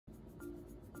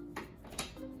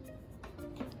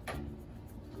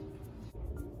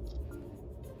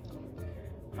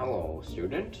Hello,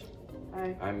 student.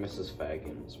 Hi. I'm Mrs.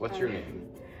 Faggins. What's Hi. your name?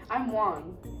 I'm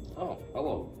Juan. Oh,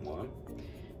 hello, Juan.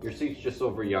 Your seat's just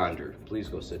over yonder. Please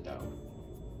go sit down.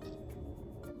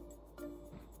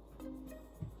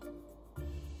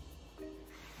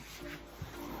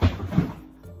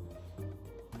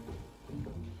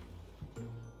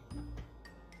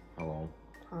 Hello.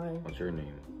 Hi. What's your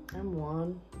name? I'm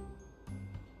Juan.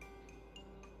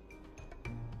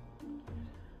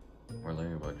 We're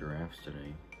learning about giraffes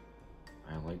today.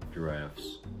 I like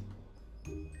giraffes.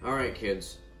 Alright,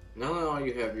 kids. Now that all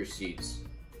you have your seats,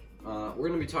 we're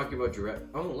going to be talking about giraffe.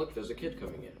 Oh, look, there's a kid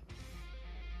coming in.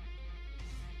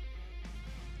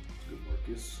 Good,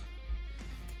 Marcus.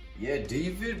 Yeah,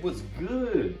 David was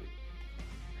good.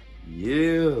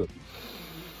 Yeah.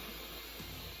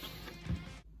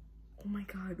 Oh my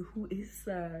god, who is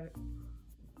that?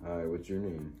 Hi, what's your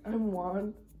name? I'm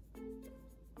Juan.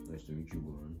 Nice to meet you,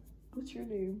 Juan. What's your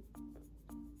name?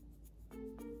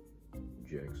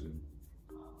 Jackson.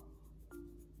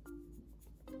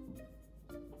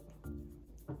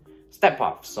 Step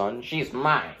off, son. She's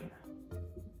mine.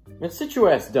 Man, sit your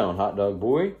ass down, hot dog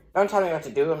boy. Don't tell me what to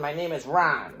do, and my name is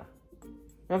Ron.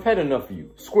 I've had enough of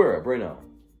you. Square up right now.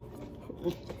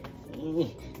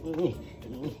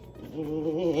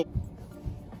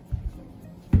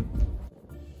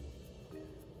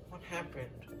 What happened?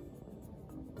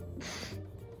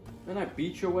 Man, I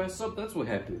beat your ass up. That's what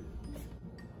happened.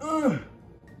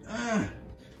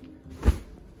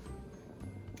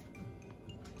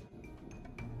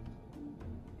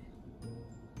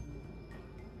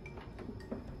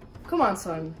 Come on,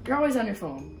 son. You're always on your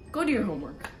phone. Go do your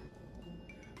homework.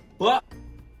 What?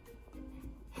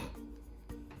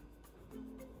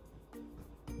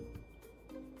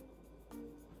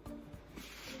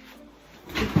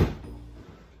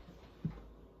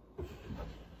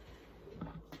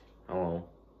 Hello.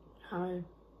 Hi.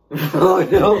 Oh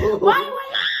no! Why?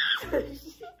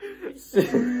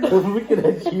 I'm looking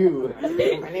at you.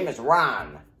 My name is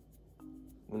Ron.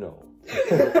 No.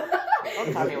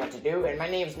 Don't tell me what to do, and my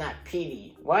name's not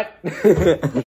Petey. What?